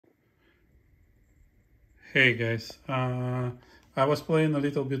Hey guys, I was playing a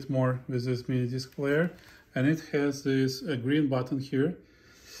little bit more with this mini disc player, and it has this green button here.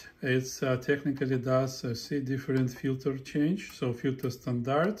 It technically does 3 different filter change, so filter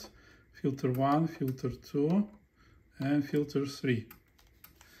standard, filter 1, filter 2, and filter 3.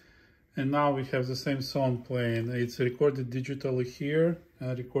 And now we have the same song playing. It's recorded digitally here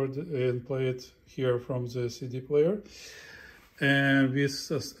and recorded and played here from the CD player. And with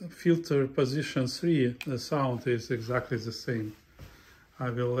filter position 3, the sound is exactly the same.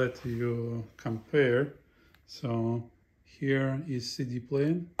 I will let you compare. So here is CD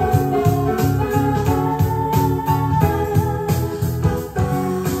playing.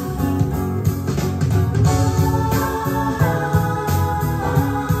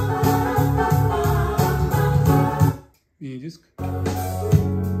 Mini disc.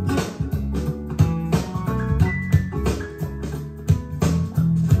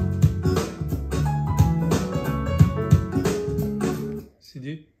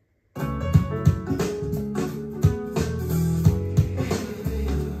 CD.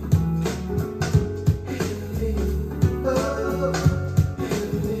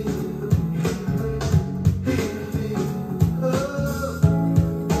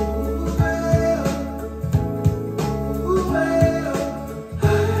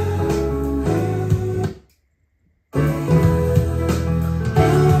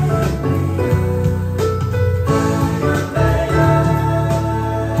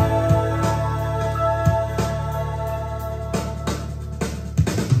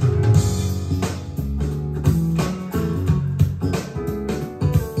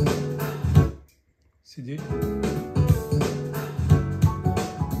 CD.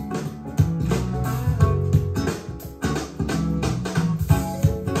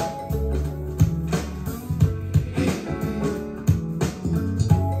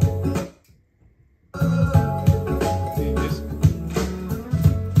 Disc.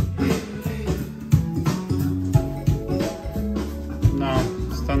 Now,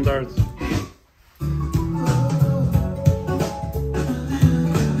 standard.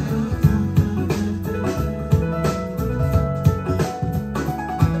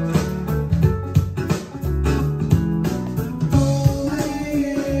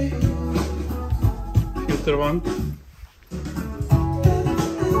 Filter 1.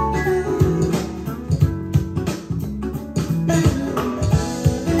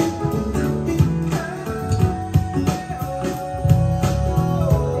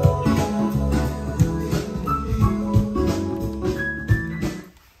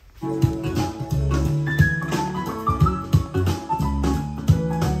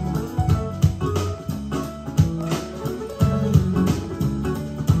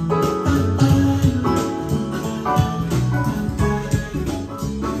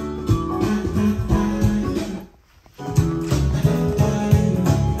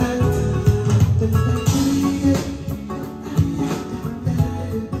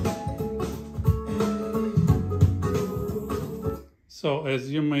 So as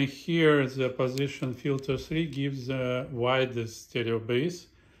you may hear, the position filter 3 gives the widest stereo bass,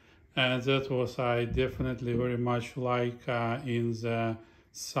 and that was I definitely very much like in the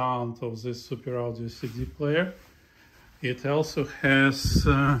sound of this Super Audio CD player. It also has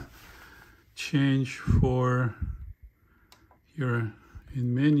change for here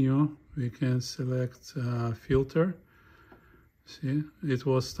in menu. We can select filter. See, it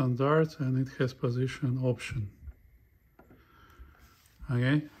was standard and it has position option.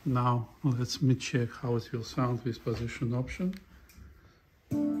 Okay, now let me check how it will sound with position option.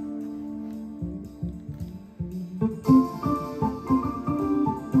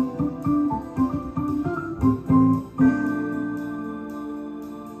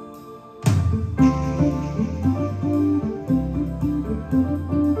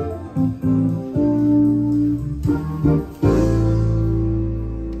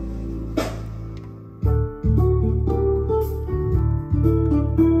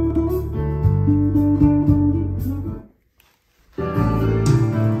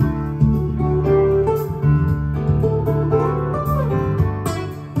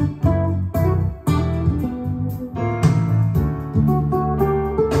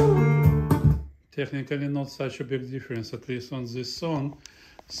 Technically not such a big difference, at least on this song.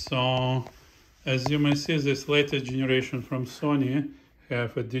 So as you may see, this latest generation from Sony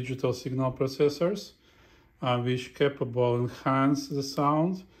have a digital signal processors which capable enhance the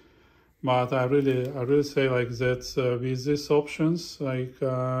sound. But I really say like that with these options, like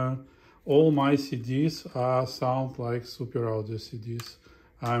all my CDs sound like Super Audio CDs.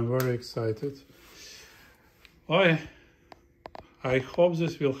 I'm very excited. I hope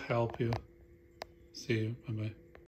this will help you. See you. Bye-bye.